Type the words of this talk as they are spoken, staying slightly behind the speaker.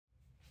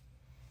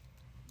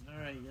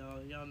right,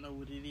 y'all. Y'all know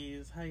what it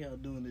is. How y'all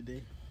doing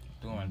today?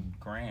 Doing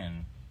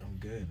grand. I'm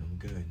good.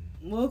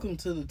 Welcome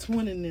to the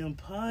Twin and Them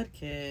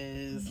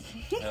podcast.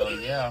 Hell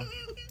yeah.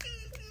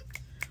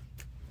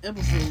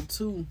 Episode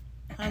 2.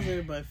 How's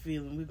everybody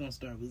feeling? We're going to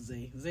start with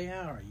Zay. Zay,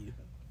 how are you?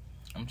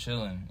 I'm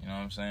chilling, you know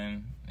what I'm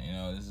saying? You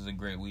know, this is a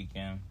great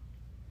weekend.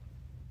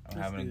 I'm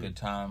That's having good. a good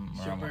time.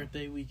 It's your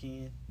birthday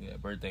weekend. Yeah,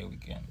 birthday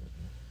weekend.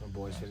 My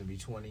boy's finna be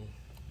 20.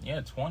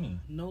 Yeah, 20.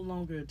 No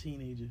longer a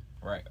teenager.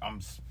 Right.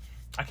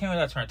 I can't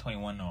wait to turn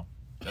 21 though.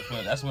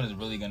 That's when it's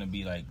really gonna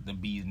be like the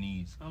bee's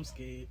knees. I'm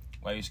scared.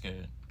 Why are you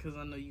scared? Because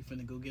I know you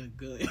finna go get a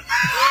gun.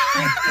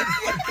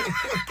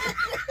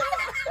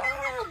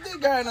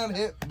 Big iron on the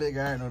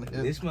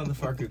hip. This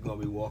motherfucker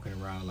gonna be walking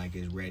around like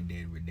it's Red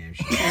Dead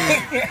Redemption.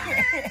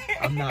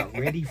 I'm not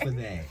ready for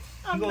that.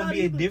 You gonna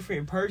be a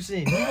different person.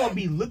 You gonna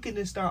be looking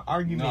to start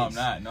arguments.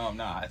 No, I'm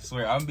not. I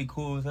swear, I'm gonna be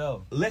cool as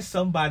hell. Let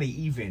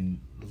somebody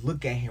even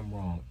look at him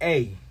wrong.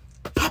 Hey.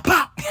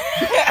 Pop!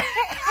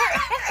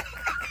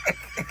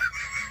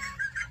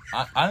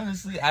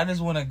 Honestly, I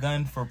just want a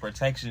gun for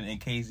protection in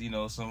case, you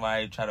know,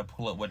 somebody try to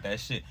pull up with that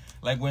shit.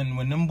 Like when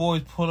them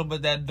boys pulled up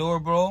at that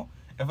door, bro.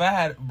 If I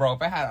had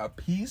a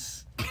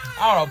piece,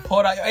 I would have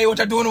pulled out. Hey, what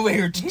y'all doing over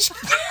here?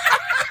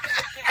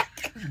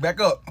 Back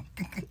up.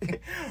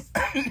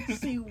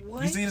 See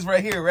what? You see this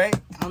right here, right?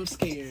 I'm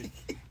scared.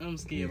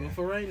 Yeah. But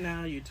for right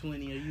now, you're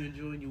 20. Are you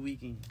enjoying your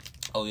weekend?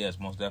 Oh, yes,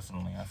 most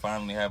definitely. I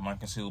finally have my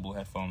concealable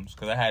headphones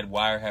because I had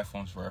wire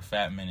headphones for a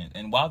fat minute.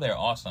 And while they're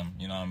awesome,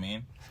 you know what I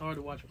mean? It's hard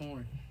to watch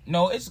porn.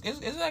 No, it's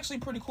actually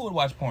pretty cool to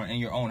watch porn in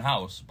your own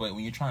house. But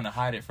when you're trying to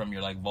hide it from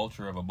your, like,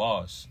 vulture of a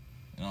boss,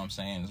 you know what I'm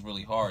saying? It's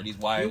really hard. These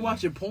wires... You're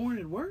watching porn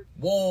at work?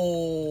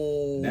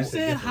 Whoa. You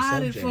said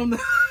hide it from the...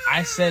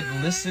 I said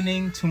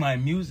listening to my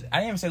music. I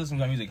didn't even say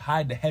listening to my music.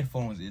 Hide the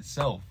headphones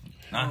itself.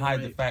 Not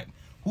hide the fact.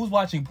 Who's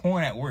watching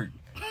porn at work?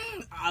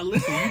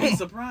 Listen, you'd be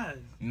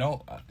surprised.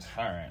 No. All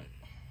right.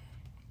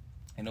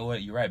 You know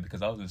what? You're right,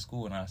 because I was in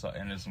school and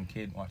there's some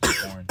kid watching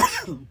porn.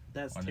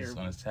 That's on terrible.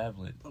 On his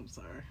tablet. I'm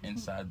sorry.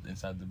 Inside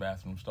the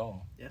bathroom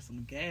stall. That's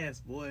some gas,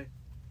 boy.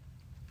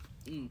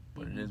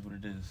 But it is what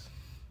it is.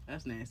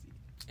 That's nasty.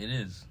 It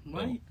is.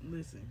 Right?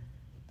 Listen.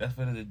 That's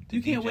for the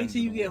you can't wait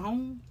till you get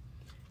home?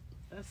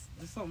 There's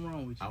something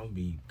wrong with you. I'm gonna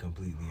be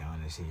completely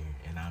honest here,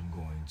 and I'm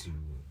going to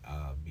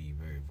be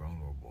very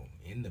vulnerable.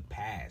 In the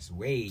past,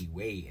 way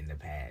in the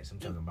past, I'm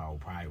talking about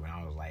probably when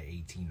I was like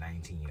 18,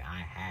 19,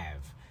 I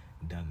have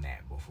done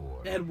that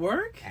before. At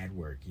work? At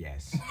work,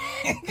 yes.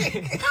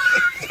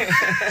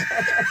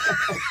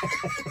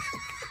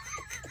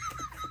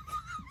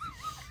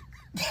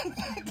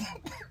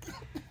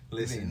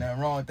 Listen,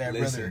 nothing wrong with that,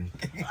 brother. Listen,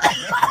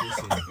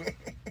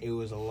 it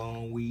was a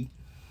long week.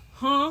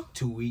 Huh?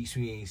 2 weeks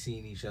we ain't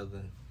seen each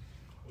other.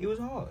 It was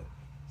hard.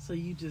 So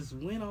you just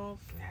went off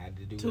I had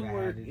to do to what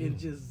work I had to and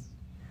do. just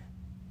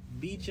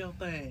beat your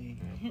thing.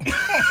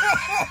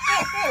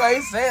 Why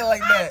you say it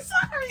like that?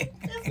 Sorry.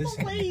 That's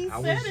the way he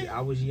said it.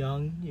 I was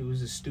young. It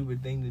was a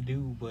stupid thing to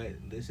do, but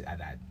listen, I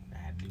had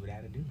to do what I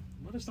had to do.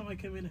 What if somebody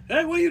come in and,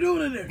 hey, what are you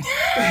doing in there?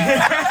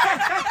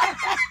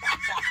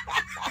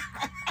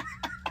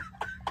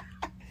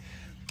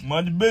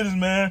 Mind your business,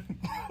 man.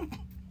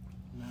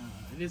 Nah,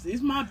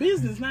 it's my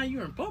business. Now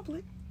you're in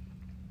public.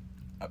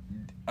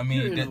 I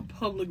mean, you're in a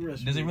public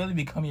restaurant. Does it really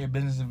become your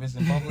business if it's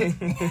in public?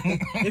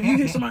 If you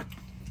hear somebody...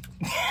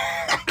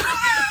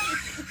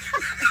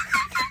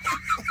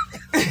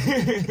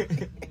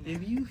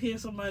 If you hear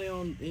somebody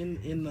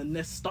in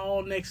the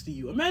stall next to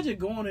you, imagine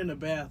going in the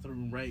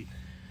bathroom, right,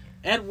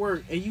 at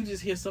work, and you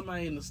just hear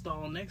somebody in the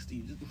stall next to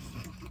you.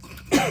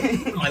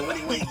 Just like,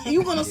 what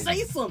you gonna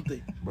say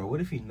something? Bro,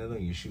 what if he nut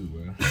on your shoe,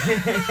 bro?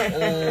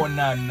 Oh,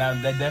 nah,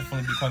 that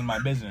definitely becomes my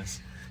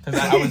business. Because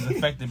I was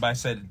affected by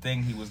said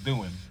thing he was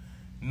doing.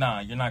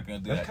 Nah, you're not gonna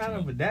do that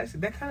to me.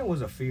 That kind of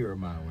was a fear of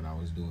mine when I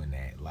was doing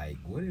that. Like,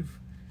 what if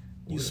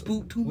you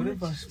spook too much? What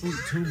if I spook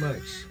too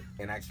much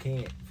and I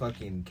can't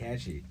fucking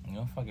catch it? You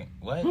know, fucking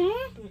what?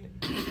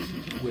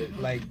 With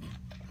like,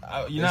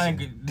 you're not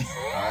good. All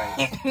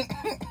right.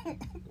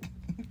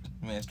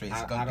 Man, straight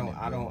I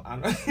don't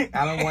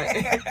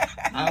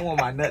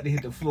want my nut to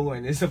hit the floor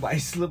and then somebody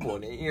slip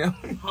on it. You know?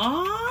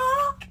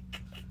 Huh?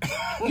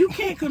 You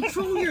can't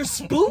control your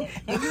spook?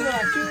 Yeah,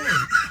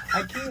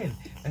 I can.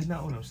 That's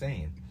not what I'm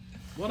saying.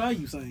 What are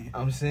you saying?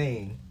 I'm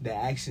saying the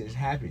actions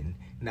happen.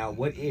 Now,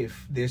 what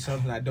if there's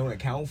something I don't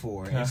account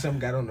for and something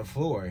got on the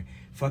floor?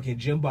 Fucking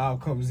Jim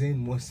Bob comes in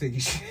and wants to take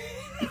a shit.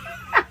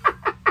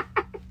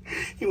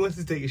 He wants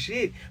to take a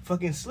shit.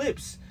 Fucking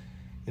slips.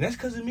 And that's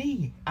because of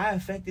me. I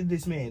affected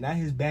this man. Now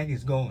his back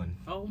is gone.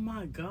 Oh,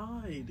 my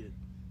God.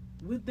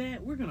 With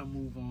that, we're going to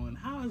move on.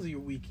 How is your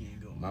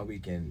weekend going? My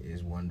weekend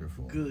is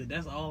wonderful. Good.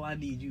 That's all I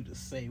need you to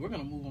say. We're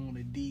going to move on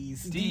to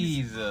D's.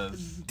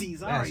 Jesus. D's,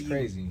 how That's are you?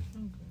 crazy.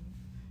 Okay.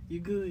 You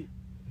good?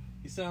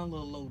 You sound a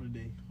little low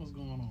today. What's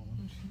going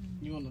on?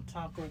 You on the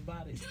taco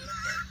body?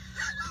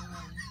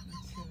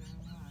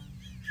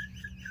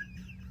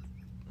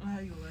 How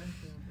you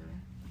laughing, bro?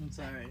 I'm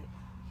sorry.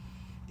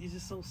 You're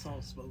just so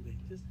soft spoken.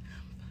 Just,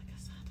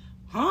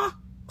 huh?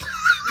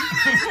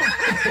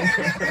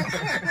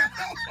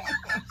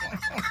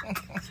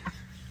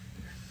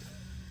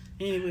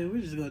 Anyway,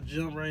 we're just gonna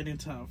jump right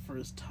into our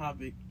first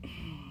topic.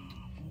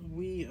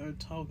 We are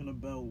talking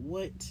about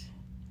what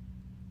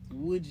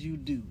would you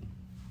do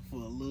for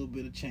a little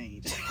bit of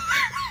change?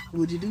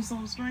 Would you do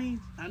something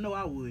strange? I know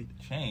I would.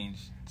 Change.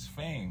 It's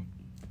fame.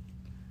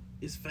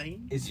 It's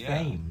fame? It's Yeah.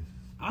 fame.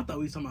 I thought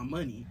we were talking about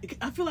money.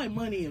 I feel like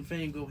money and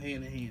fame go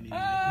hand in hand. Anyway.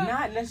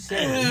 Not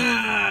necessarily.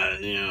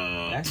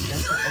 Yeah.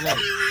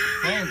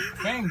 Okay.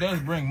 Fame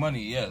does bring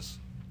money, yes.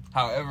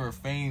 However,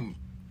 fame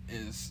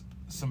is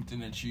something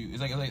that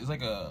it's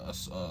like a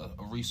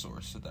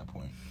resource at that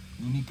point.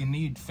 You can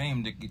need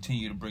fame to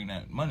continue to bring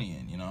that money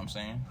in. You know what I'm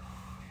saying?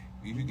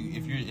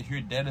 If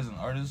you're dead as an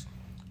artist,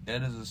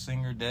 dead as a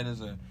singer, dead as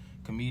a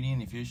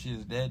comedian, if your shit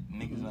is dead,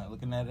 niggas not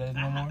looking at it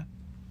no more.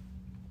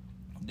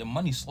 The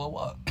money slow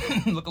up.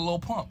 Look at Lil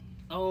Pump.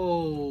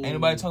 Oh. Ain't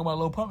nobody talking about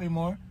Lil Pump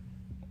anymore.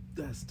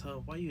 That's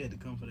tough. Why you had to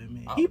come for that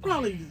man? He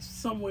probably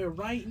somewhere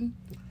writing.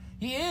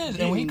 He is,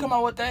 and when he come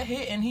out with that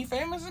hit and he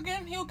famous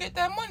again, he'll get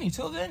that money.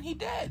 Till then, he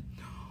dead.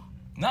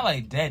 Not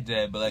like dead,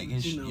 but like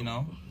his, you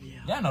know. Yeah.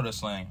 Y'all know the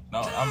slang.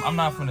 No, I'm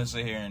not finna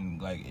sit here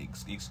and like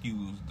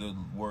excuse the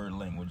word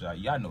language.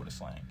 Y'all know the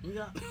slang.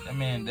 Yeah. That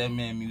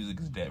man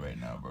music is dead right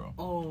now, bro.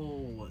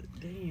 Oh,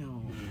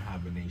 damn.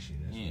 Hibernation.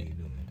 That's what you're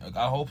doing.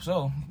 I hope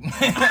so.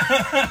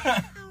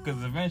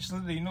 Because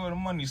eventually, you know, the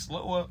money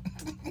slow up.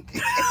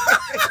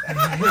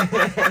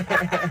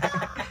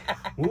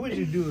 What would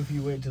you do if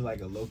you went to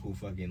like a local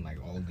fucking like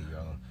Aldi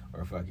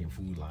or fucking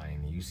Food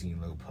Line and you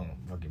seen Lil Pump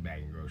fucking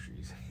bagging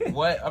groceries?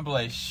 What? I'm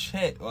like,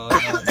 shit. Well,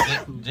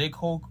 J.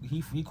 Cole,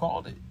 he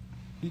called it.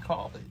 He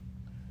called it.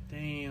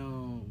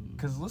 Damn.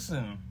 Because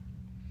listen,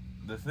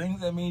 the things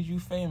that made you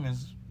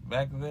famous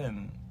back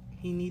then.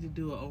 He need to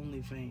do an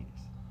OnlyFans.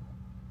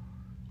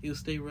 He'll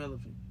stay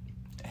relevant.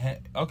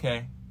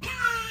 Okay.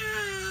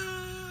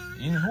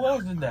 You know, who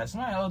else did that?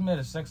 Somebody else made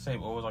a sex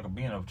tape or was like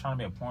trying to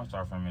be a porn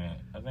star for a minute.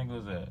 I think it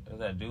was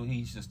that dude. He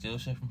used to steal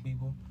shit from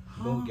people.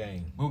 Boo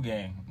Gang. Boo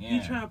Gang. Yeah. He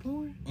tried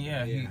porn?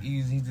 Yeah, Yeah.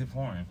 He did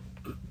porn.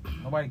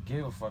 Nobody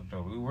gave a fuck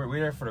though. We're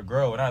there for the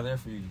girl. We're not there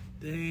for you.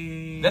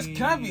 Dang.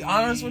 Can I be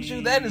honest with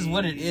you? That is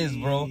what it is,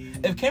 bro.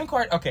 If Kim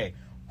Kardashian, okay,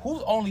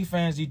 whose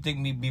OnlyFans do you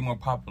think would be more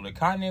popular,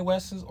 Kanye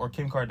West's or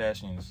Kim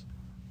Kardashian's?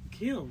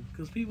 Kim,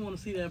 because people want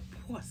to see that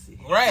pussy.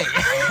 Right.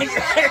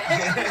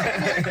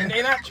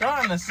 They're not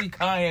trying to see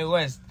Kanye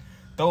West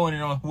throwing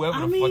it on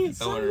whoever the fuck he's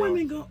throwing it on. Some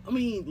women go. I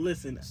mean,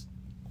 listen,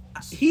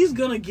 he's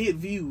gonna get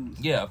views.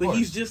 Yeah, of but course.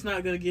 he's just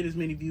not gonna get as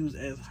many views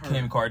as her.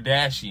 Kim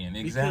Kardashian,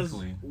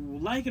 exactly.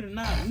 Because, like it or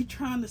not, we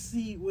trying to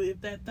see if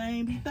that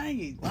thing be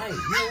thinking. Right. We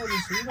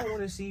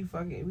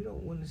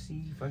don't want to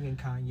see fucking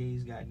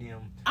Kanye's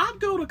goddamn. I'd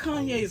go to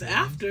Kanye's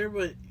after,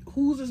 but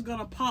who's is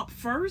gonna pop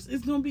first?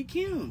 It's gonna be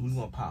Kim. Who's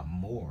gonna pop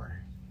more?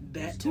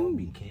 That It's too. gonna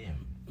be Kim.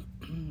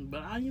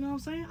 But you know what I'm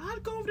saying?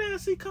 I'd go over there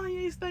and see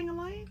Kanye's thing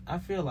alone. I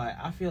feel like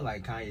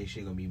Kanye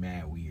shit gonna be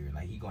mad weird.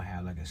 Like he gonna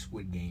have like a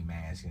Squid Game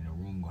mask and the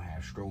room gonna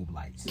have strobe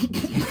lights.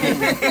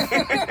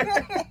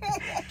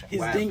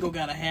 His dingo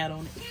got a hat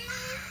on it.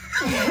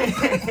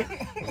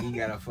 And he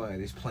got a fuck.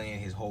 It's playing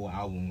his whole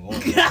album.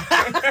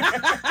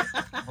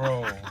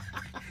 Bro.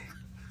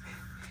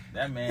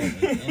 That man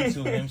is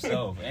into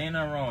himself. Ain't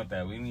nothing wrong with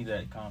that. We need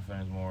that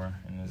confidence more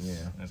in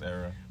this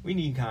era. We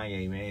need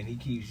Kanye, man. He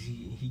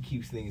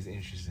keeps things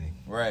interesting.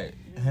 Right.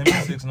 Him and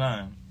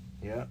 6ix9ine.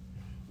 Yep.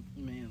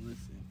 Man,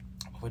 listen.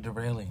 We're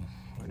derailing.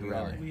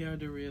 We are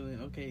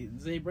derailing. Okay,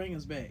 Zay, bring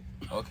us back.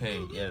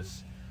 Okay,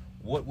 yes.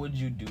 What would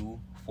you do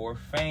for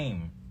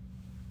fame?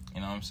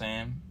 You know what I'm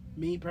saying?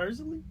 Me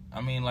personally?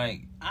 I mean,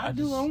 like... I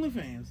do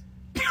OnlyFans.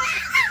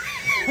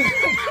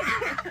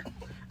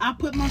 I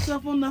put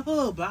myself on the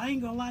hub, but I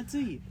ain't gonna lie to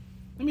you.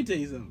 Let me tell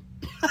you something.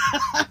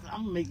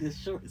 I'm gonna make this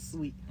short and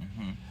sweet.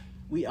 Mm-hmm.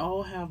 We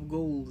all have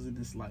goals in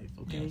this life,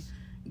 okay? Yes.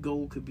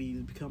 Goal could be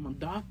to become a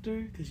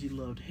doctor because you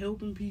loved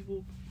helping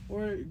people,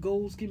 or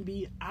goals can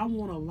be I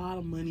want a lot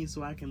of money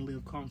so I can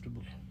live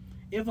comfortable.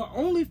 If an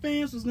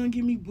OnlyFans was gonna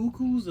give me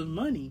bukus of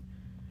money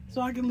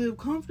so I can live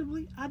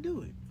comfortably, I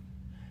do it.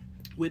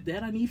 With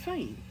that, I need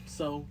fame.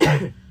 So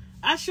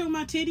I show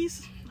my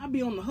titties. I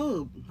be on the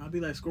hub. I be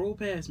like, scroll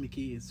past me,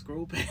 kids.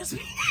 Scroll past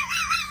me.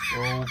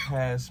 Scroll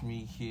past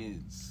me,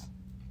 kids.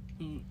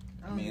 I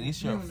mean, at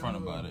least you're upfront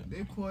about it.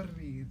 Their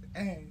quality is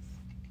ass.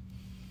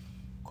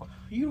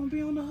 You don't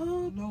be on the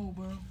hub? No,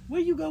 bro. Where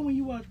you go when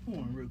you watch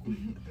porn, real quick?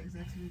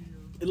 XX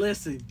videos.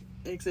 Listen,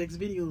 XX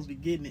videos be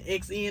getting it.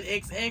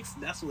 XNXX,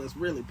 that's what's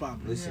really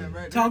popular. Listen. Yeah,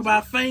 right. Talk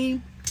about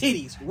fame,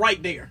 titties,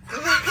 right there.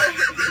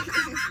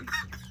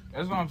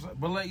 That's what I'm saying.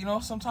 But, like, you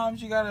know,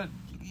 sometimes you gotta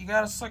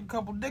suck a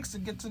couple dicks to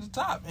get to the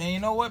top. And you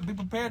know what? Be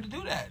prepared to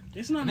do that.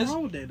 It's nothing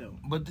wrong with that, though.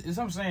 But it's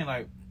what I'm saying,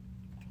 like,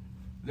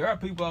 there are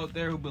people out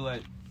there who be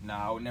like,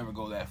 nah, I would never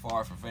go that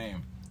far for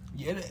fame.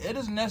 Yeah, it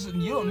isn't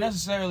necessary. You don't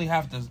necessarily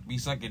have to be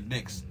sucking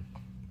dicks.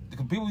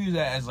 Because people use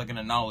that as like an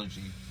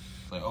analogy.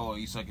 It's like, oh,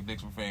 you sucking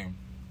dicks for fame.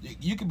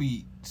 You could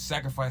be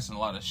sacrificing a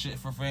lot of shit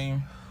for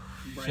fame.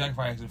 Right.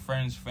 Sacrificing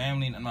friends,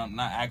 family, and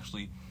not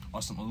actually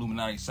on some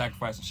Illuminati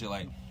sacrificing shit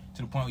like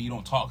to the point where you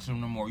don't talk to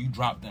them no more. You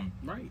drop them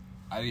Right.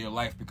 out of your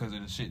life because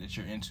of the shit that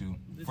you're into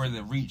for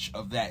the reach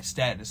of that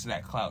status,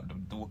 that clout,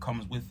 what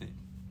comes with it.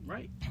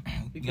 Right.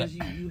 Because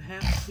you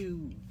have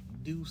to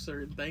do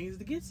certain things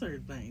to get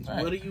certain things.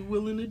 Right. What are you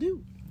willing to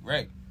do?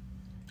 Right.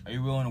 Are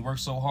you willing to work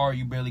so hard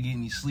you barely get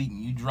any sleep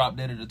and you drop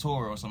dead at the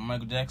tour or some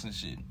Michael Jackson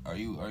shit? Are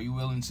you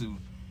willing to,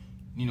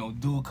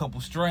 do a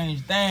couple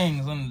strange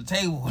things under the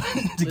table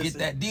to get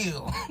that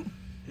deal?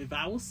 If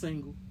I was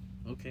single,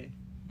 okay,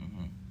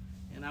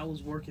 and I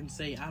was working,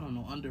 say, I don't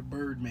know, under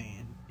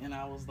Birdman, and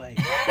I was like,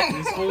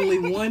 there's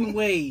only one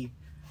way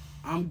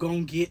I'm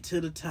gonna get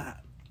to the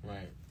top.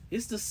 Right.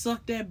 It's to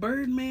suck that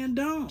Birdman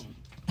down.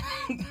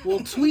 Well,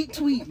 tweet,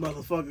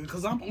 motherfucker,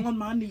 because I'm on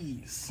my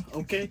knees,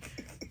 okay?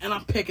 And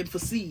I'm pecking for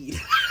seed.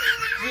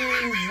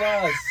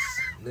 Jesus.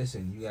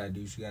 Listen, you gotta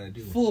do what you gotta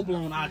do. Full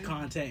blown eye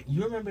contact.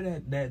 You remember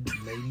that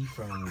lady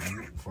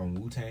from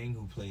Wu-Tang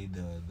who played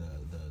the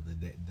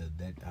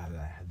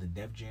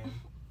Def Jam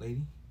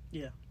lady?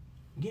 Yeah.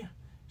 Yeah.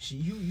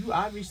 You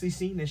obviously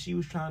seen that she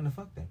was trying to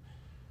fuck them.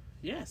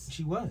 Yes.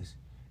 She was.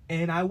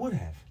 And I would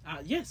have.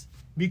 Yes.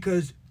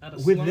 Because I'd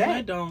have with slung that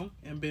my dong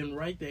and been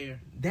right there.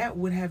 That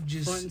would have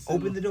just center.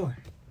 opened the door.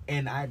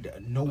 And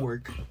no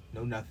work,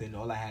 no nothing.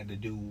 All I had to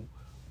do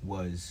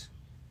was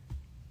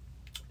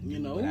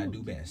what I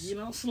do best.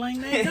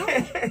 Slang that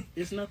dong.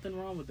 There's nothing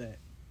wrong with that.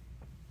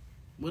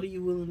 What are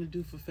you willing to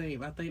do for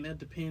fame? I think that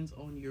depends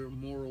on your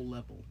moral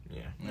level.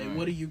 Yeah. Like,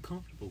 what are you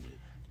comfortable with?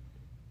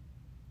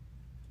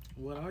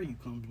 What are you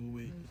comfortable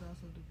with? It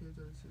also depends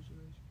on the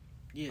situation.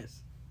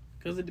 Yes.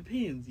 Because it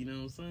depends, you know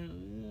what I'm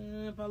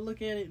saying? If I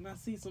look at it and I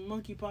see some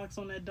monkeypox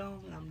on that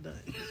dong, I'm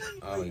done.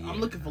 Oh, yeah. I'm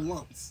looking for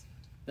lumps.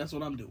 That's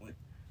what I'm doing.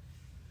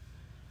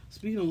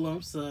 Speaking of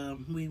lumps,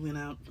 we went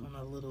out on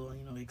a little,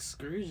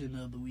 excursion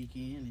of the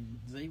weekend, and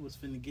Zay was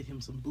finna get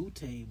him some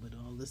bootay, but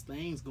all this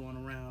thing's going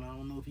around. I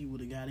don't know if he would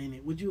have got in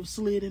it. Would you have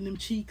slid in them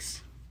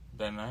cheeks?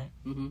 That night?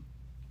 Mm-hmm.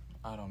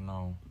 I don't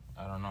know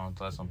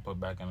unless I'm put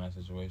back in that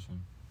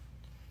situation.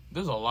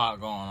 There's a lot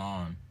going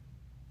on.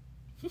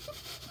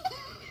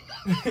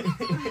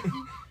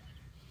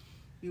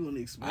 You want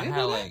to explain?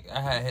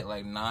 I had hit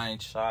like 9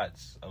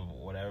 shots of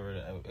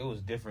whatever. It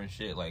was different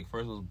shit. Like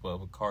first it was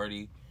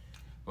Bacardi,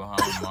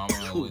 behind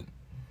Mama with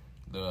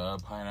the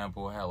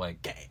pineapple. I had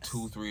like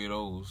 2-3 of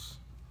those,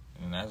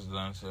 and that's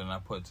done. So then I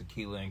put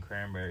tequila and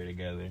cranberry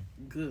together.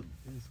 Good.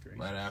 That's great.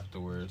 Right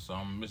afterwards, so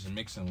I'm just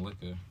mixing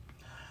liquor.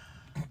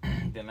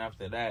 Then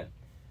after that,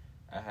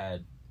 I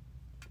had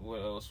what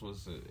else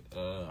was it?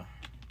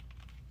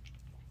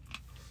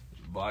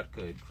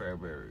 Vodka and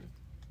cranberry.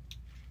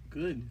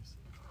 Goodness.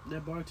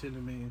 That bartender,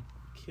 man,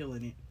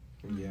 killing it.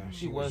 Yeah,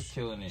 she was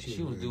killing it.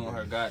 She was doing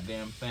her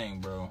goddamn thing,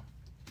 bro.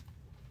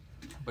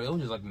 But it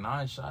was just like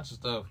 9 shots of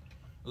stuff.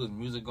 It was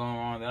music going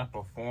on. Then I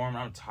performed.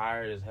 I'm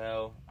tired as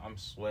hell. I'm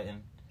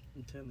sweating.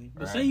 I'm telling you.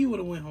 But say you would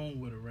have went home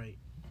with her, right?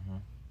 Mm-hmm.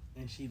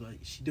 And she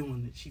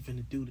doing it. She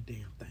finna do the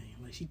damn thing.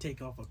 Like she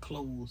take off her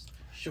clothes,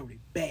 shorty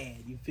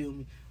bad. You feel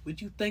me?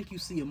 But you think you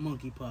see a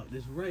monkeypox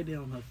that's right there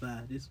on her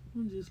thigh. This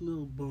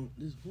little bump.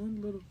 This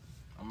one little.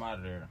 I'm out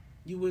of there.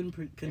 You wouldn't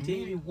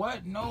continue?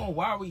 What? No.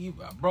 Why would you,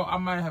 bro? I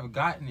might have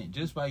gotten it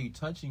just by you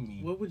touching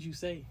me. What would you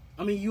say?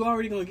 I mean, you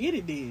already gonna get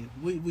it then.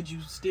 Would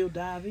you still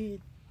dive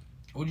in?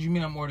 What do you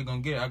mean I'm already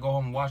gonna get it? I go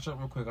home and wash up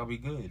real quick. I'll be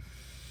good.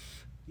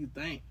 You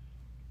think?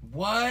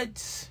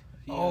 What?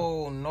 Yeah.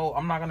 Oh no,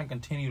 I'm not gonna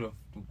continue to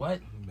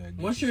what?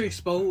 Once you're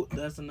exposed,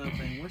 that's another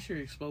thing. Once you're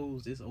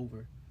exposed, it's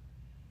over.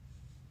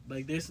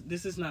 Like this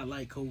is not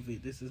like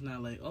COVID. This is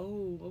not like,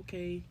 oh,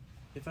 okay,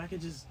 if I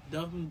could just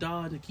duck and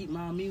dodge and keep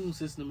my immune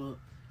system up,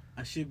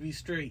 I should be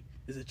straight.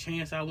 There's a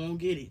chance I won't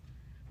get it.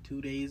 2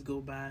 days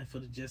go by for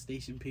the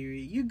gestation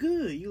period. You're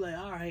good. You're like,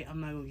 all right, I'm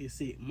not gonna get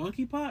sick.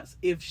 Monkeypox,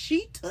 if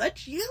she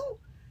touch you,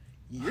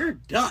 you're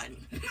done.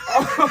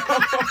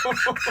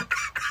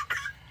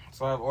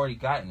 So I've already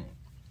gotten it.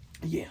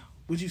 Yeah.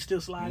 Would you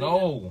still slide?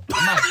 No,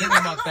 I'm not thinking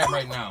about that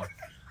right now.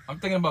 I'm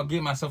thinking about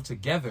getting myself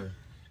together.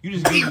 You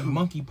just gave me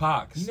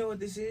monkeypox. You know what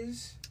this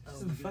is?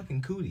 This is the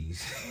fucking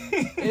cooties.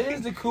 It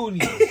is the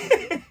cooties.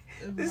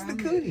 This is the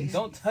cooties.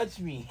 Don't touch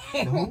me.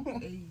 No.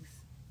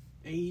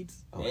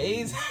 AIDS. Oh,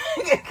 AIDS.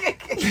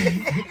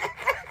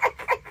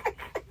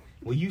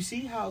 Well, you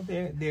see how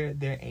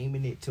they're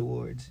aiming it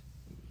towards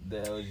the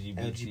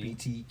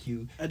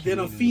LGBTQ. And then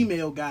a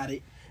female got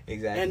it.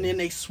 Exactly. And then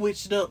they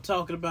switched up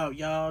talking about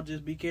y'all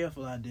just be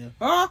careful out there.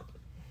 Huh?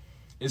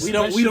 We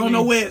Especially, don't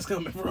know where it's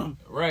coming from.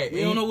 Right.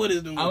 We don't know what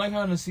it's doing. I like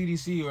how in the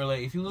CDC or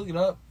like if you look it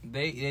up,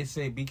 they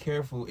say be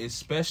careful,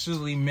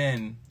 especially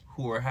men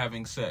who are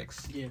having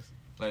sex. Yes.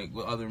 Like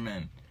with other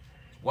men.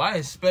 Why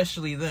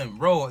especially them?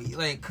 Bro,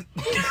 like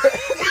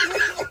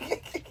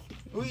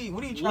what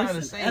are you trying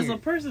to say? As here? a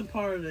person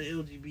part of the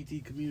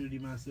LGBT community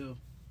myself,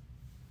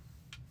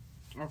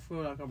 I feel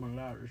like I'm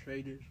allowed to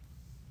say this.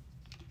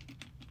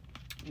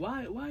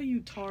 Why are you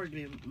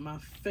targeting my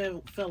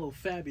fellow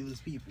fabulous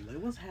people? Like,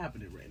 what's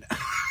happening right now?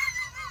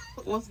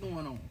 What's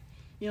going on?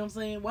 You know what I'm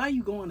saying? Why are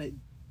you going at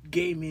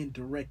gay men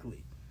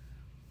directly?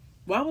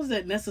 Why was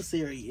that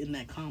necessary in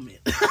that comment?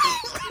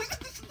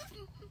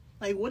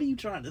 Like, what are you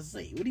trying to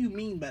say? What do you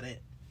mean by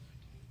that?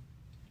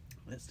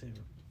 That's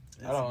terrible.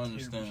 That's I don't some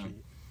terrible understand.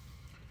 shit.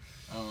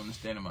 I don't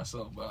understand it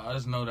myself, but I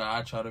just know that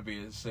I try to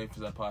be as safe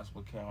as I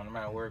possibly can. When I'm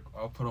at work,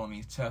 I'll put on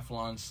these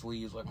Teflon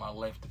sleeves like my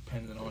life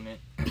depended on it.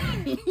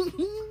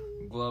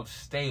 Gloves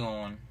stay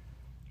on.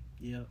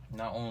 Yeah.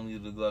 Not only do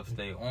the gloves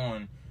stay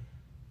on,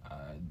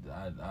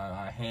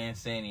 I hand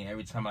sanitize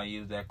every time I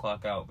use that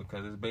clock out,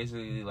 because it's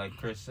basically, like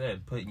Chris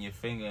said, putting your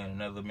finger in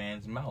another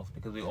man's mouth,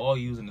 because we're all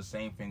using the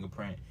same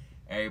fingerprint.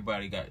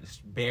 Everybody got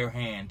this bare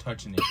hand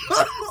touching it.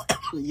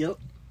 Yep.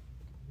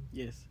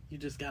 Yes. You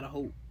just gotta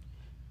hope.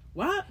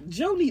 Why?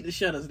 Joe need to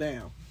shut us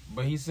down.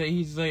 But he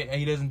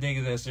doesn't think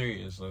it's that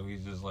serious, so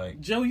he's just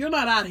like, Joe, you're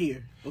not out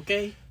here,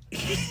 okay?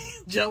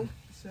 Joe,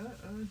 Shut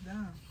us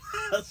down.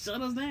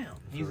 shut us down.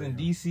 he's in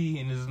D.C.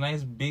 in this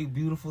nice, big,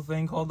 beautiful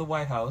thing called the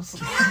White House.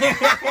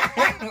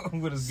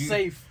 with his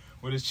Safe.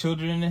 With his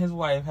children and his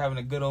wife having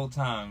a good old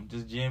time,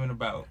 just jamming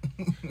about.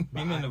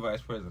 Him and the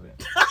vice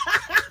president.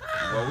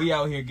 Well, we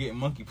out here getting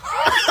monkeypox.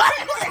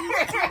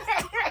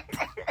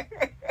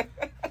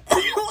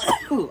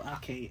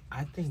 Okay.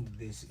 I think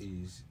this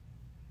is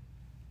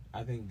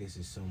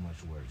so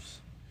much worse,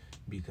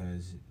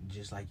 because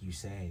just like you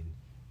said,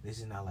 this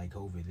is not like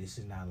COVID. This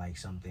is not like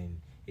something,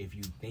 if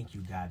you think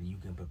you got it, you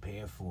can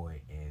prepare for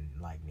it and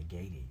like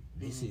negate it.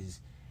 This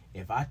is,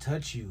 if I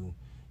touch you,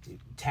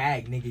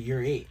 tag, nigga,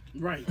 you're it.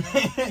 Right.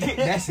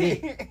 That's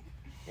it.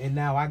 And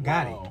now I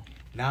got Wow. it.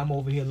 Now I'm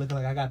over here looking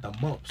like I got the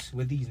mumps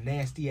with these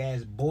nasty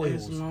ass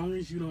boils. As long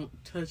as you don't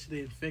touch the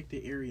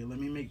infected area, let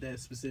me make that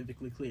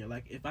specifically clear.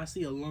 Like, if I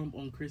see a lump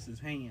on Chris's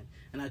hand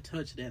and I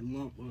touch that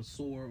lump or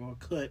sore or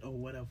cut or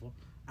whatever,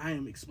 I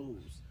am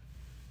exposed.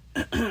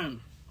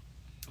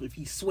 If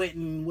he's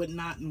sweating,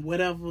 whatnot, and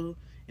whatever,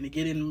 and it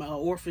get in my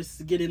orifice,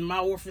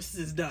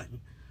 is done.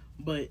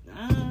 But,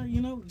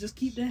 just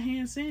keep that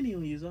hand sandy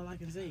on you is all I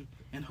can say.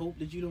 And hope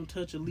that you don't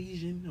touch a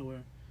lesion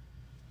or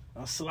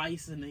a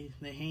slice in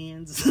the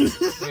hands.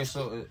 Wait,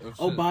 so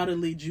or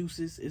bodily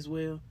juices as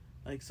well.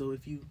 Like, so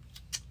if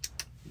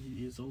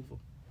it's over.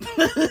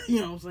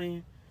 You know what I'm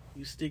saying?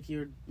 You stick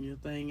your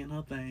thing in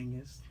her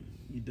thing,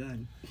 you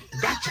done.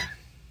 Gotcha.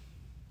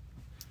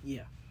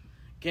 Yeah.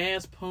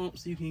 Gas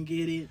pumps, you can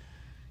get it.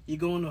 You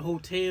go into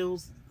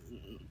hotels,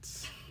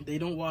 they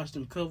don't wash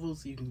them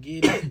covers, you can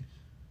get it.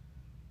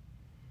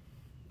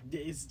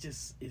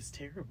 It's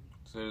terrible.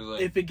 So it's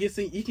like, If it gets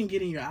in, you can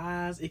get in your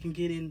eyes, it can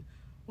get in,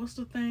 what's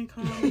the thing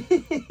called?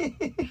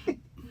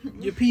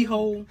 Your pee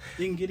hole.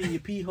 You can get in your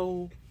pee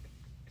hole.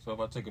 so if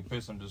I take a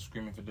piss, I'm just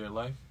screaming for dear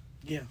life?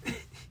 Yeah.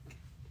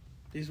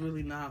 There's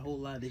really not a whole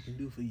lot they can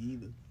do for you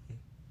either.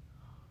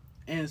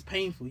 And it's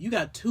painful. You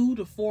got 2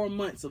 to 4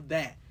 months of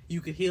that.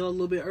 You could heal a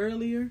little bit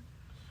earlier,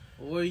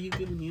 or you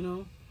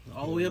can,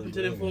 all the way up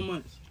until that 4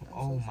 months.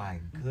 Oh my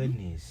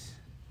goodness.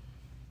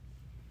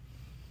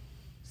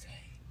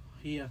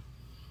 Yeah.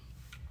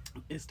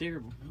 It's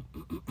terrible.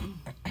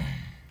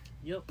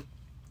 Yep.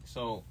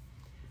 So,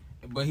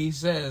 but he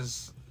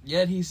says,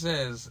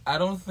 I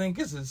don't think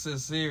it's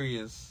as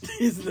serious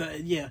It's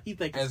not, yeah, he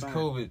thinks as it's fine.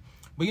 COVID.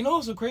 But you know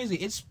what's so crazy?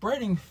 It's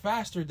spreading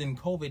faster than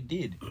COVID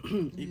did.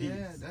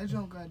 Yeah, that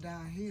junk got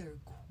down here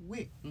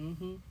quick.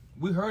 Mm-hmm.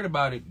 We heard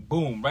about it,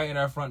 boom, right in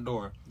our front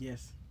door.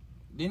 Yes.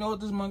 Do you know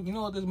what this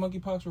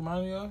monkeypox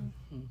reminded me of?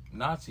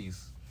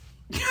 Nazis.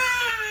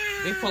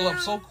 They pull up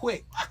so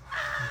quick.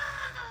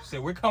 Say,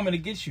 we're coming to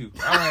get you.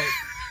 All right.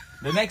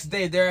 The next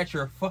day, they're at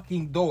your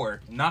fucking door.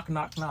 Knock,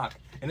 knock, knock.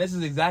 And this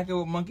is exactly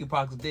what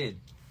monkeypox did.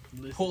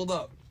 Listen. Pulled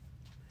up.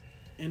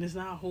 And it's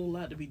not a whole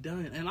lot to be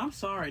done. And I'm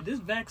sorry, this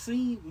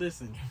vaccine,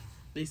 listen,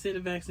 they said the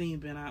vaccine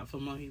been out for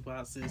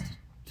monkeypox since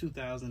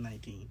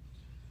 2019.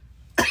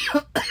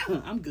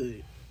 I'm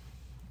good.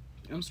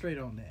 I'm straight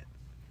on that.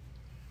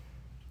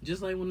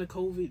 Just like when the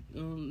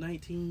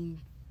COVID-19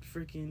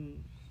 freaking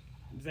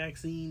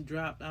vaccine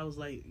dropped, I was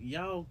like,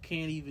 y'all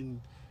can't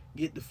even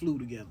get the flu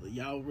together.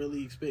 Y'all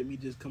really expect me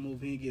to just come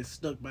over here and get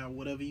stuck by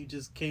whatever you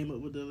just came up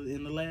with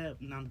in the lab?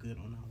 And I'm good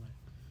on all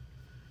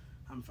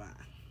that. I'm fine.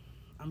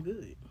 I'm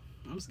good.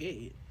 I'm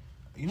scared.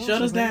 You know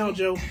Shut what's us down,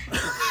 crazy? Joe.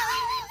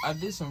 I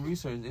did some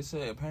research.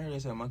 Apparently they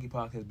said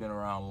monkeypox has been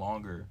around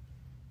longer,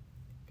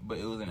 but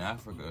it was in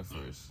Africa at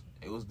first.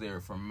 It was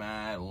there for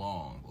mad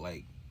long,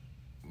 like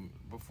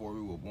before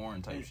we were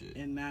born type shit.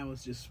 And now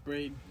it's just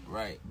spread.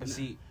 Right. But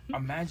see,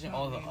 imagine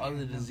all the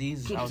other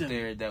diseases out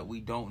there that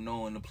we don't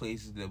know in the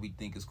places that we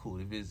think is cool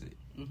to visit.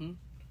 Mm-hmm.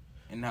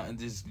 And now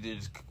just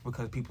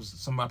because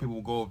some people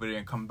will go over there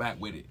and come back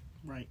with it.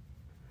 Right.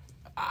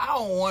 I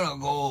don't want to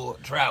go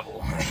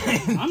travel.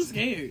 I'm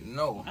scared.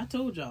 No. I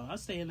told y'all, I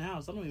stay in the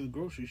house. I don't even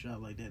grocery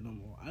shop like that no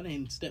more. I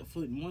didn't step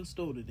foot in one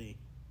store today.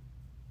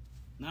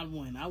 Not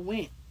one. I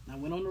went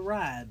on the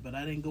ride, but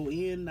I didn't go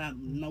in. I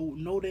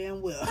know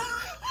damn well.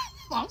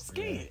 I'm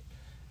scared.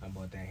 I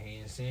bought that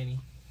hand sandy.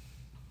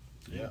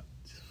 Yeah.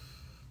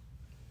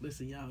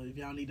 Listen, y'all, if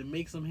y'all need to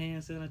make some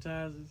hand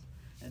sanitizers,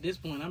 at this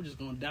point, I'm just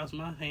going to douse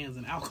my hands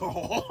in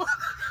alcohol.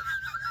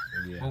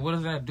 Yeah. Well, what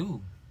does that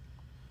do?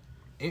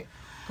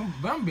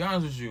 But I'm gonna be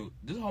honest with you.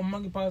 This whole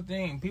monkeypox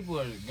thing, people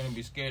are gonna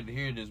be scared to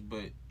hear this,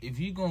 but if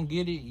you gonna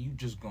get it, you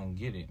just gonna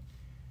get it.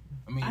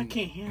 I mean, I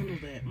can't handle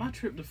that. My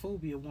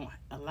tryptophobia won't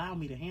allow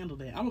me to handle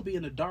that. I'm gonna be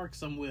in the dark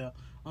somewhere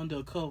under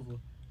a cover,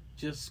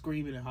 just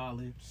screaming and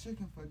hollering.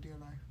 Chicken for dear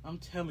life. I'm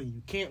telling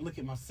you, can't look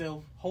at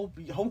myself. Hope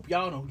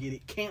y'all don't get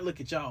it. Can't look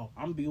at y'all.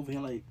 I'm gonna be over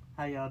here like,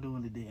 how y'all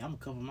doing today? I'm gonna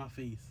cover my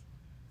face.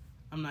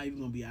 I'm not even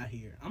gonna be out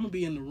here. I'm gonna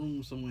be in the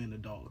room somewhere in the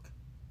dark.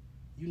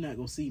 You're not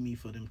gonna see me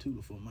for them 2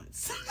 to 4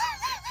 months.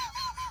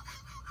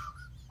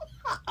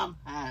 I'm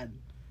hiding.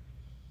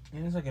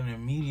 and it's like an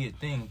immediate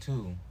thing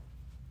too.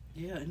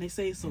 Yeah, and they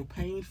say it's so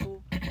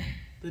painful.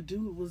 The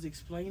dude was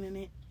explaining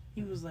it.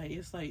 He was like,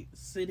 it's like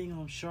sitting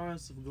on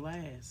shards of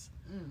glass.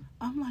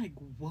 I'm like,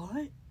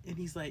 what? And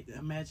he's like,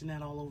 imagine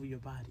that all over your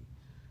body.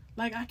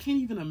 Like, I can't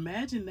even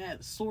imagine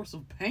that source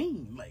of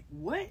pain. Like,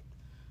 what?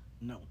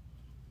 No.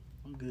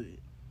 I'm good.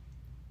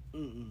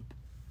 Mm-mm.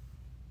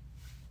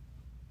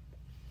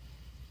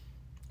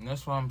 And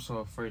that's why I'm so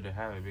afraid to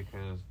have it,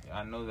 because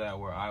I know that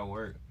where I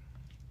work,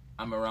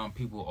 I'm around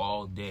people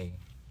all day.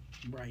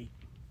 Right.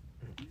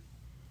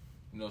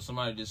 You know,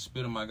 somebody just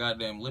spit on my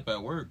goddamn lip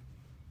at work,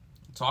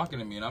 talking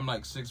to me, and I'm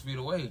like 6 feet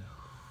away.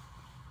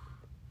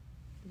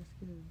 That's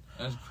good.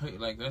 That's crazy.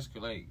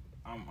 Like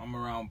I'm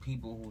around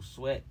people who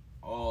sweat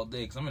all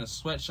day, because I'm in a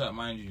sweatshop,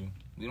 mind you.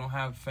 We don't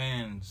have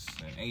fans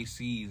and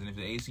ACs, and if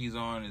the AC's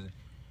on, it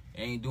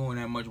ain't doing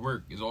that much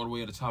work. It's all the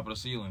way at the top of the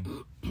ceiling.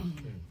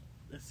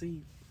 Let's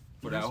see.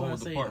 For that That's whole why I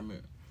say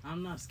department.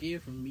 I'm not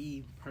scared for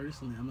me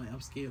personally.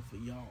 I'm scared for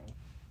y'all.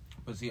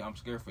 But see, I'm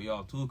scared for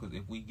y'all too, because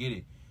if we get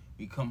it,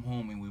 we come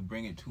home and we could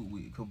bring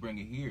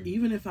it here.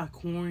 Even if I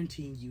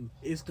quarantine you,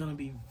 it's gonna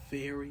be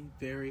very,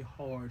 very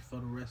hard for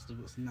the rest of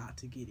us not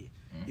to get it.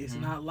 Mm-hmm. It's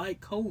not like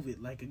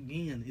COVID. Like,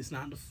 again, it's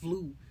not the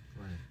flu.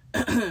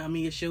 Right. I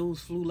mean, it shows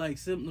flu-like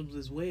symptoms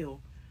as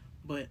well.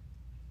 But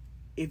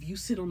if you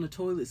sit on the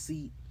toilet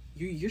seat,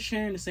 you're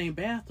sharing the same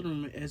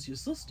bathroom as your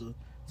sister.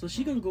 So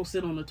she gonna go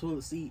sit on the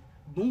toilet seat.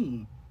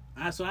 Boom.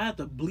 So I have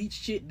to bleach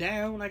shit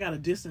down. I gotta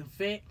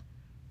disinfect.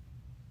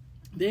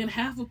 Then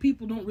half of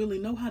people don't really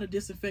know how to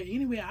disinfect.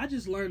 Anyway, I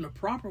just learned the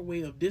proper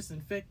way of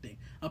disinfecting.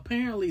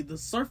 Apparently, the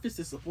surface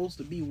is supposed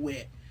to be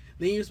wet.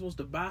 Then you're supposed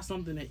to buy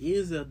something that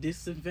is a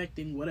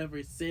disinfecting, whatever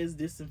it says,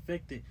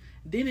 disinfectant.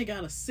 Then it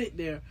gotta sit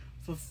there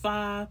for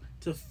 5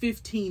 to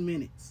 15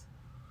 minutes.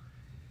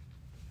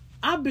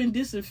 I've been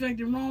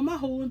disinfecting wrong my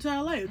whole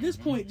entire life. At this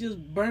point, just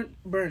burn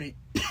it.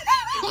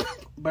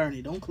 Burn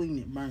it. Don't clean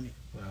it. Burn it.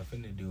 What I'm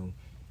finna do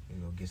is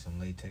go get some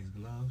latex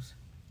gloves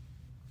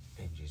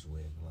and just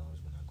wear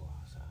gloves when I go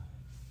outside.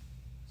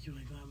 You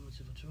ain't gonna have much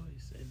of a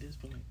choice at this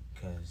point.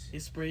 Cause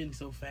It's spreading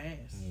so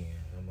fast. yeah,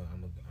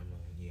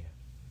 yeah.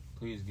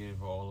 Please get it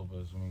for all of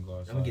us when we go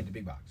outside. I'm gonna get the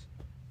big box.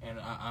 And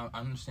I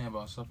understand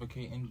about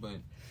suffocating, but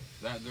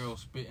that girl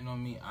spitting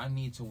on me, I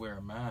need to wear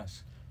a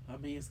mask. I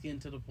mean, it's getting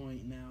to the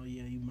point now,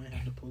 yeah, you might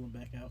have to pull them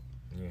back out.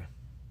 Yeah.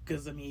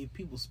 Because, I mean,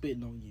 people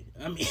spitting on you.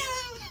 I mean,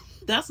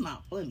 that's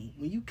not funny.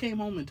 When you came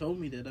home and told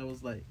me that, I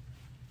was like,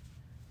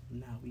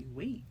 now we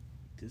wait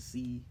to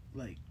see,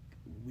 like,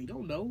 we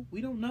don't know. We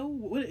don't know.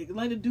 What,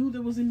 like the dude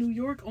that was in New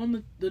York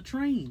on the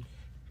train.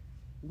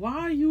 Why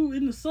are you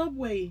in the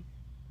subway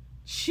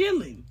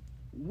chilling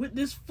with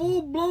this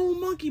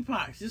full-blown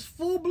monkeypox? It's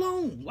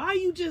full-blown. Why are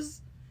you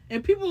just...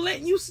 And people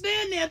letting you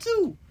stand there,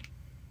 too.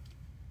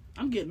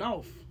 I'm getting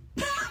off.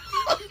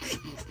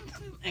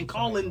 And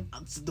calling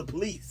the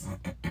police.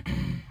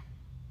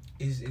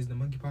 Is the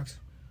monkeypox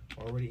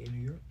already in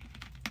New York?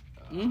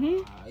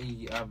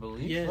 Mm-hmm. I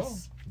believe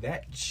Yes. so.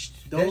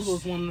 Those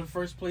was one of the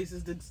first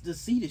places to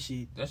see the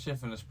shit. That shit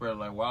finna spread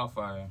like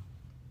wildfire.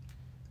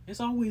 It's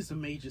always the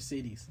major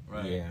cities.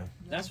 Right. Yeah.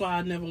 That's why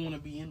I never want to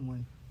be in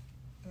one.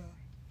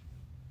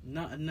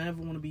 Yeah. I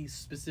never want to be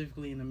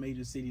specifically in a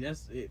major city.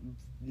 That's it.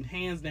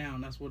 Hands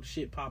down, that's where the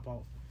shit pop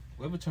off.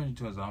 Whoever turned you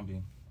to a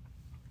zombie.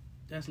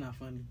 That's not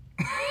funny.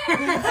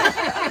 That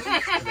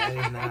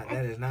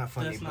is not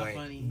funny. That's not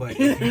funny. But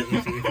if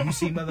you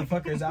see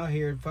motherfuckers out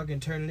here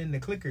fucking turning into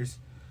clickers,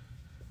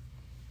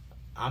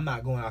 I'm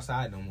not going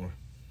outside no more.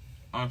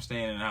 I'm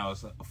staying in the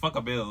house. Fuck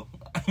a bill.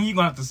 You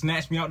gonna have to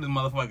snatch me out this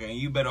motherfucker, and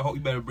you better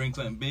bring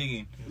something big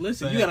in.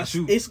 Listen, so you gotta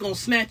shoot. it's gonna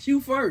snatch you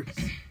first.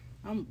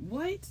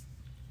 What?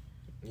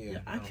 Yeah.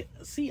 I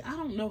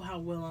don't know how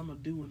well I'm gonna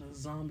do in a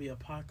zombie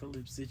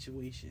apocalypse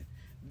situation.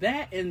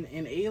 That and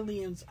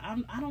aliens, I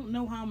don't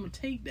know how I'm gonna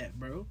take that,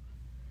 bro.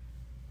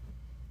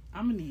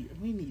 We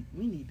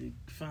need to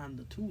find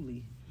the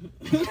toolie.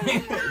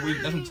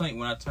 That's what I'm telling you.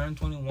 When I turn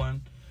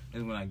 21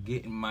 is when I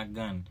get in my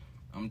gun.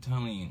 I'm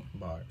telling you.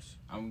 Bars.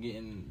 I'm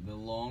getting the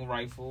long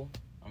rifle.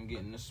 I'm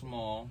getting the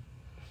small.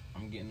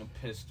 I'm getting the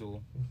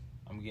pistol.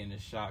 I'm getting the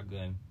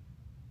shotgun.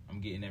 I'm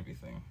getting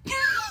everything.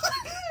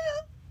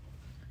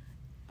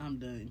 I'm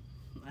done.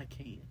 I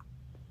can't.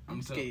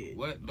 I'm So, scared.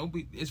 what? Don't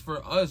be. It's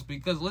for us,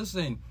 because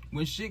listen,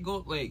 when shit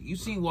goes, like you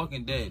seen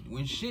Walking Dead,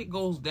 when shit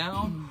goes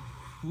down,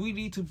 we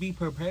need to be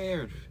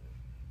prepared.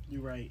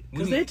 You're right.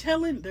 Because they're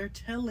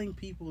telling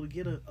people to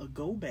get a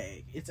go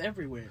bag. It's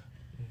everywhere.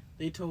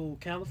 They told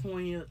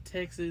California,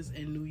 Texas,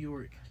 and New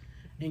York.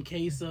 in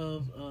case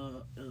of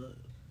a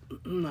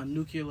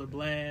nuclear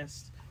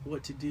blast,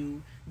 what to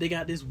do. They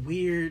got this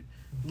weird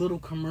little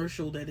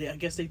commercial that I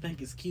guess they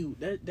think is cute.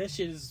 That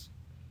shit is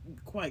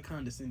quite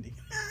condescending.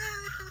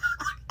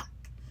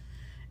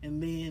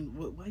 And then,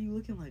 why you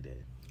looking like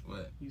that?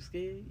 What? You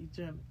scared? You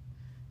trying?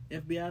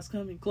 FBI's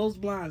coming. Close the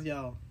blinds,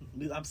 y'all.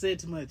 I've said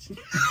too much.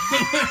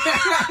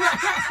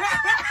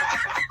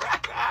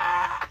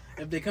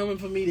 If they're coming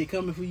for me, they're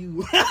coming for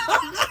you.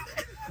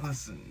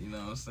 Listen, you know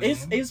what I'm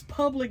saying? It's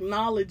public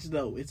knowledge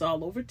though. It's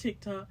all over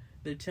TikTok.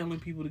 They're telling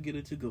people to get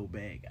a to-go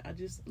bag. I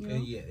just, you know.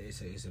 Yeah,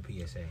 it's a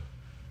PSA.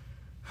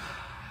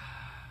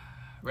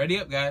 Ready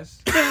up,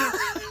 guys.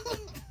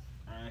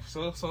 I'm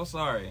so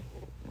sorry,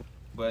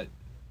 but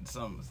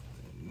some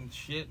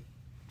shit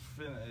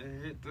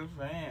finna hit the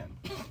fan.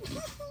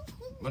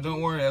 But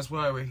don't worry, that's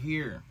why we're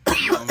here.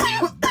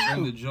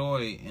 Bring the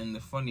joy and the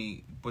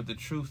funny, but the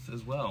truth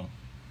as well.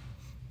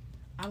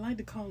 I like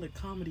to call it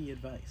comedy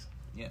advice.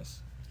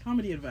 Yes.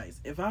 Comedy advice.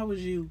 If I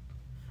was you...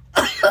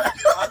 Get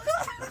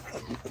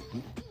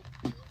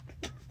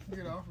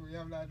off of me.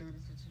 I'm not doing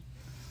this with you.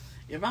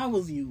 If I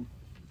was you,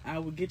 I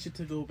would get your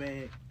to-go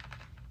bag.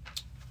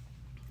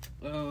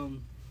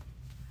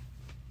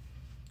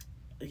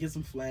 Get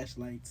some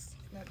flashlights.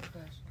 Not the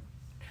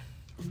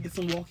flashlight. Get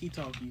some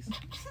walkie-talkies.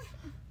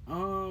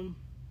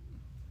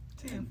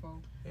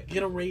 Tenfold.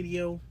 Get a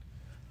radio.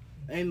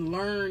 And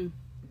learn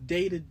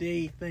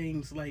day-to-day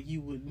things like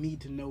you would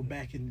need to know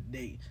back in the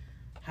day.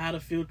 How to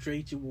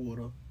filtrate your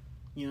water.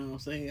 You know what I'm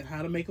saying?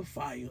 How to make a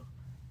fire.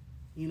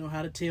 You know,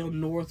 how to tell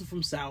north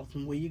from south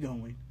and where you're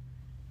going.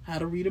 How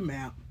to read a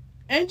map.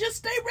 And just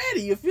stay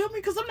ready, you feel me?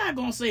 Because I'm not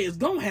going to say it's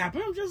going to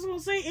happen. I'm just going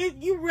to say if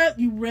you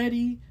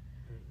ready,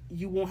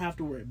 you won't have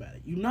to worry about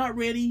it. You're not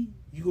ready,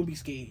 you're going to be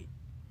scared.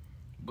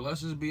 But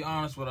let's just be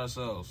honest with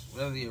ourselves.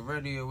 Whether you're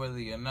ready or whether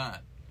you're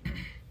not,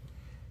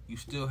 you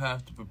still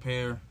have to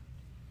prepare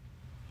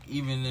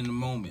even in the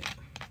moment.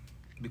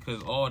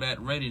 Because all that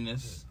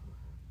readiness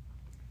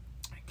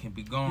can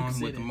be gone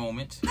with the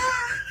moment.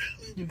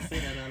 You can say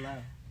that out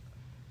loud.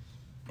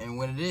 And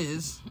when it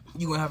is,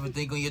 you're going to have to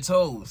think on your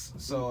toes.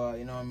 So,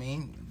 you know what I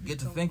mean? Get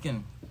to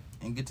thinking.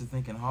 And get to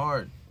thinking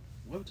hard.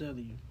 I'm telling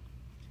you.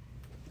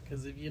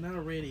 Because if you're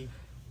not ready,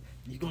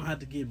 you're going to have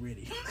to get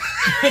ready.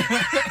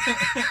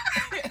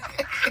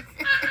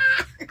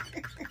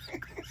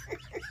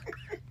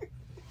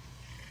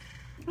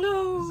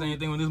 No. Same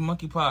thing with this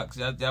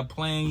monkeypox. Y'all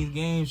playing these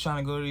games,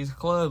 trying to go to these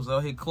clubs,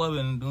 out here clubbing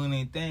and doing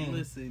anything.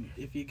 Listen,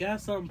 if you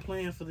got something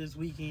planned for this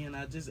weekend,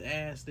 I just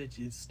ask that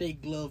you stay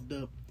gloved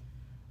up.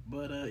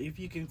 But if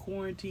you can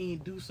quarantine,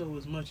 do so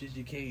as much as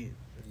you can.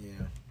 Yeah.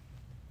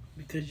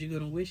 Because you're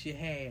going to wish you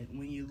had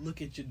when you look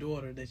at your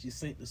daughter that you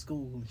sent to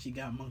school and she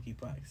got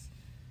monkeypox.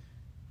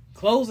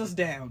 Close us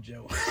down,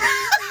 Joe.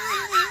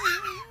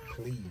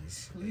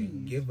 Please.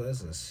 Give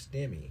us a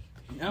stimmy.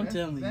 I'm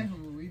telling exactly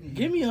you. what we need.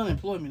 Give me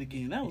unemployment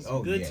again. That was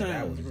some good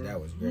times, bro. That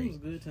was great. That was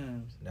good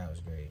times. That was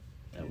great.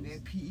 That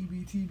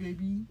PEBT,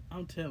 baby.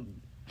 I'm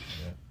telling you.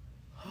 Yeah.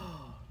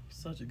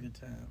 Such a good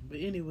time. But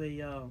anyway,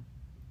 y'all,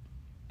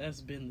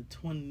 that's been the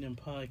Twin Them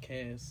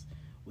Podcast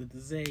with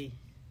Zay,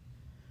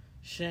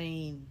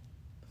 Shane,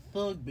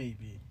 Thug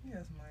Baby,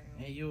 Yes, my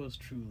and yours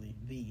truly,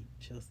 the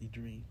Chelsea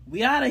Dream.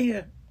 We out of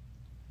here.